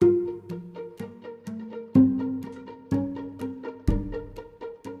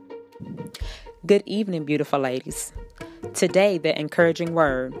Good evening, beautiful ladies. Today, the encouraging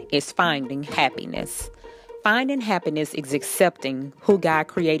word is finding happiness. Finding happiness is accepting who God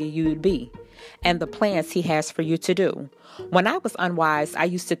created you to be and the plans He has for you to do. When I was unwise, I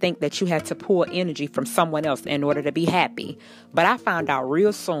used to think that you had to pull energy from someone else in order to be happy. But I found out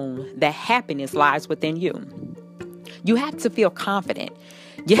real soon that happiness lies within you. You have to feel confident.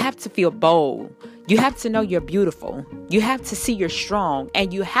 You have to feel bold. You have to know you're beautiful. You have to see you're strong,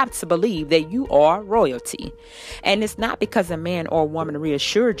 and you have to believe that you are royalty. And it's not because a man or a woman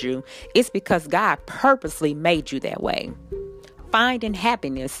reassured you. It's because God purposely made you that way. Finding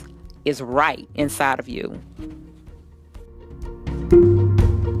happiness is right inside of you.